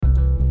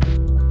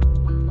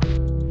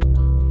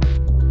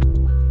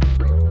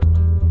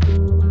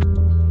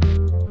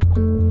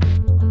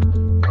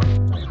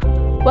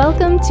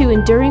Welcome to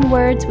Enduring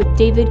Words with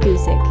David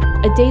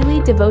Guzik, a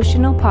daily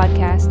devotional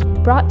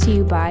podcast brought to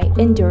you by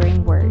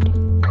Enduring Word.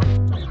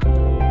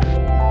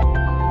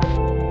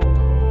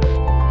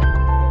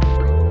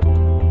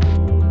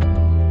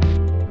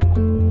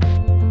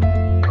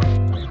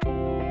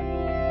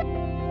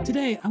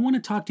 Today, I want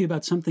to talk to you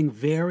about something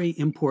very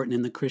important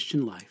in the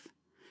Christian life,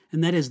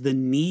 and that is the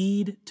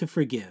need to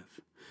forgive.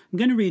 I'm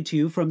going to read to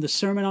you from the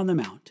Sermon on the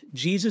Mount,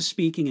 Jesus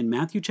speaking in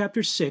Matthew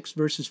chapter 6,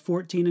 verses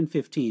 14 and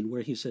 15,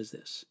 where he says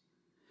this: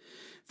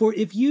 "For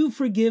if you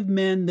forgive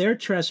men their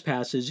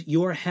trespasses,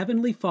 your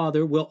heavenly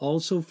Father will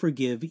also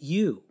forgive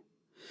you.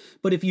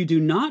 But if you do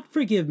not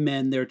forgive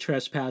men their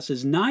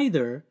trespasses,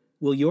 neither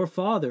will your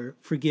Father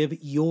forgive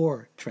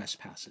your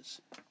trespasses."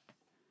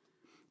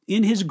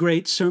 In his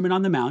great Sermon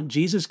on the Mount,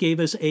 Jesus gave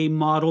us a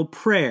model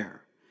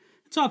prayer.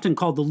 It's often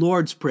called the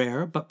Lord's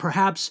Prayer, but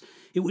perhaps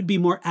it would be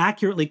more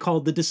accurately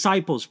called the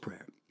Disciples'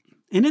 Prayer.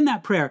 And in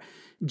that prayer,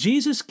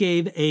 Jesus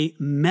gave a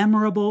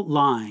memorable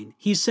line.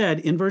 He said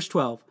in verse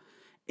 12,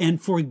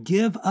 "And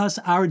forgive us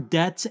our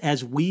debts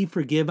as we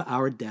forgive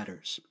our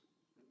debtors."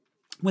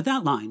 With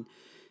that line,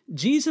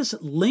 Jesus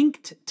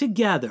linked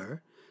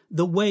together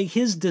the way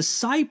his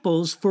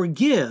disciples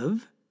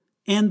forgive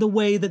and the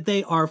way that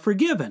they are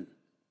forgiven.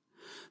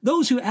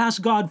 Those who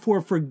ask God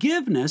for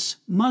forgiveness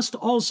must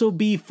also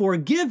be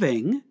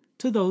forgiving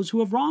to those who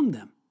have wronged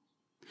them.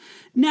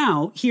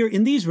 Now, here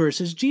in these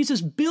verses,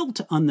 Jesus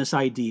built on this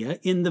idea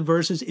in the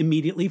verses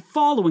immediately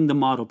following the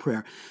model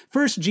prayer.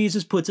 First,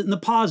 Jesus puts it in the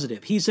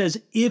positive. He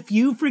says, "If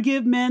you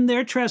forgive men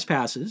their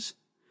trespasses,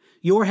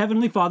 your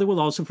heavenly Father will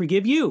also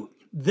forgive you."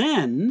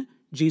 Then,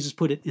 Jesus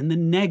put it in the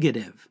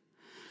negative.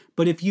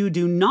 "But if you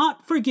do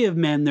not forgive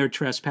men their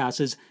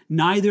trespasses,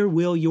 neither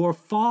will your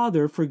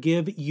Father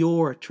forgive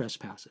your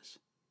trespasses."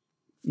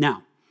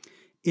 Now,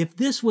 if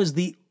this was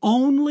the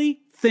only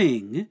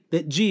thing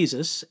that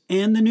Jesus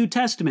and the New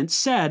Testament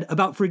said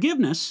about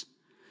forgiveness,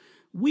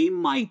 we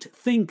might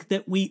think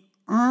that we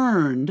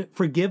earned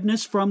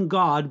forgiveness from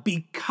God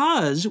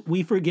because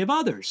we forgive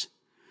others.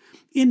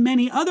 In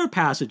many other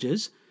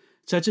passages,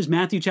 such as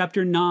Matthew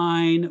chapter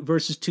 9,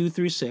 verses 2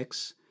 through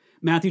 6,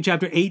 Matthew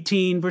chapter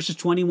 18, verses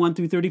 21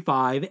 through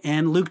 35,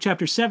 and Luke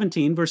chapter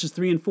 17, verses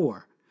 3 and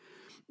 4,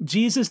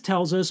 Jesus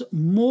tells us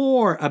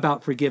more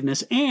about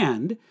forgiveness,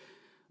 and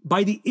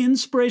by the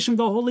inspiration of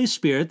the Holy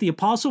Spirit, the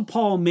Apostle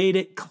Paul made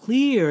it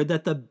clear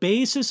that the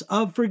basis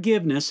of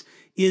forgiveness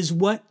is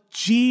what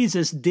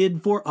Jesus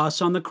did for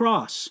us on the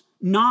cross,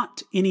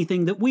 not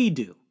anything that we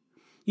do.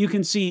 You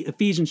can see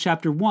Ephesians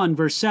chapter 1,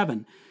 verse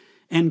 7,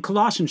 and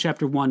Colossians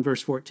chapter 1,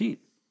 verse 14.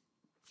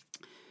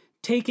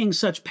 Taking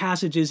such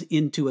passages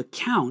into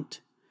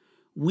account,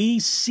 we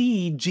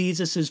see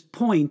Jesus'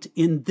 point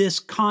in this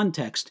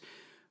context.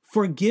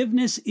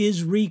 Forgiveness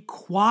is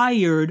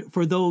required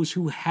for those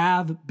who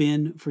have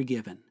been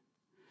forgiven.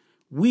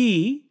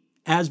 We,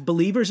 as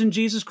believers in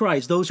Jesus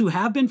Christ, those who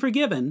have been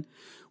forgiven,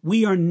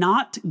 we are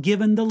not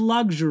given the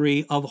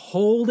luxury of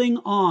holding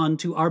on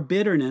to our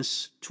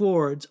bitterness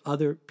towards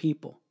other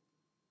people.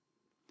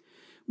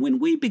 When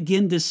we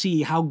begin to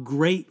see how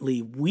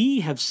greatly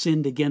we have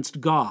sinned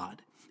against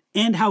God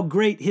and how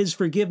great his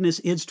forgiveness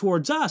is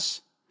towards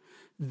us,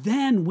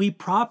 then we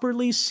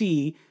properly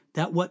see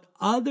that what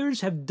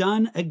others have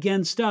done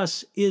against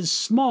us is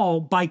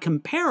small by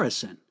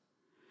comparison.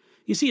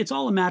 You see, it's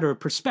all a matter of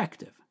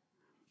perspective.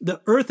 The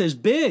earth is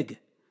big,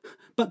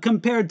 but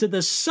compared to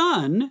the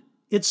sun,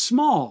 it's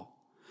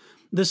small.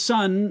 The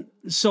sun,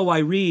 so I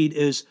read,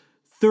 is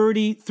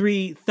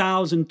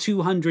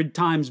 33,200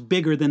 times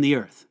bigger than the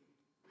earth.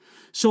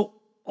 So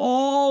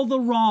all the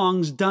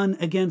wrongs done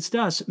against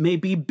us may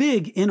be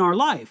big in our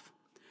life,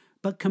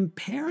 but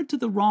compared to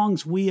the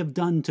wrongs we have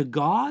done to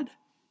God,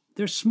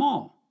 they're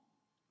small.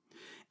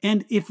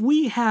 And if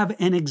we have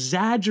an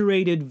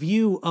exaggerated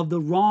view of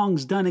the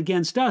wrongs done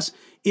against us,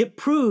 it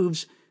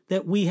proves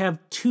that we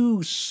have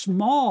too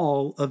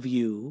small a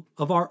view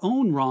of our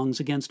own wrongs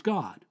against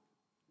God.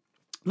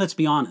 Let's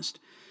be honest.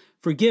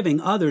 Forgiving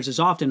others is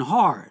often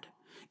hard.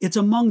 It's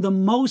among the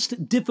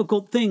most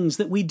difficult things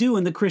that we do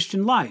in the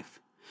Christian life.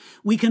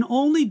 We can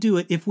only do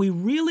it if we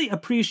really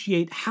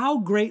appreciate how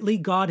greatly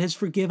God has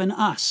forgiven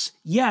us,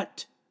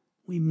 yet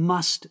we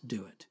must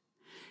do it.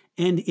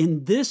 And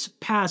in this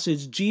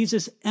passage,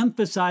 Jesus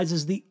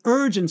emphasizes the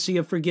urgency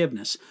of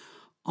forgiveness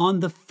on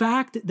the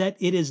fact that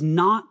it is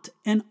not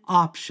an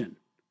option.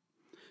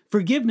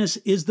 Forgiveness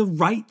is the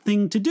right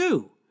thing to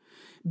do,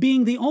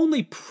 being the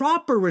only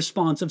proper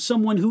response of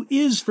someone who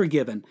is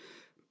forgiven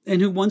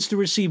and who wants to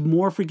receive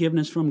more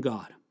forgiveness from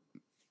God.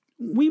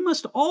 We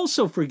must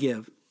also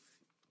forgive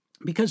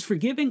because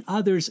forgiving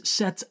others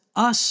sets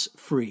us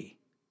free.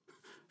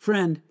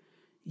 Friend,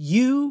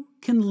 you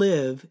can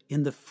live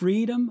in the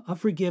freedom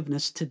of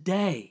forgiveness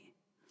today.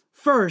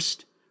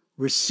 First,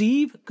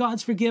 receive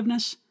God's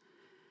forgiveness,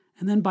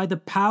 and then by the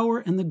power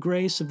and the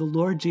grace of the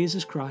Lord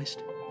Jesus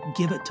Christ,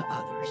 give it to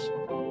others.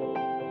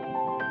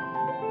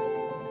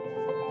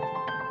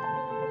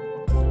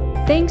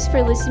 Thanks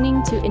for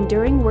listening to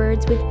Enduring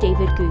Words with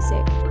David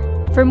Guzik.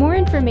 For more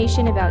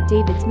information about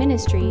David's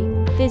ministry,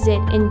 visit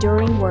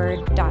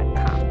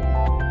enduringword.com.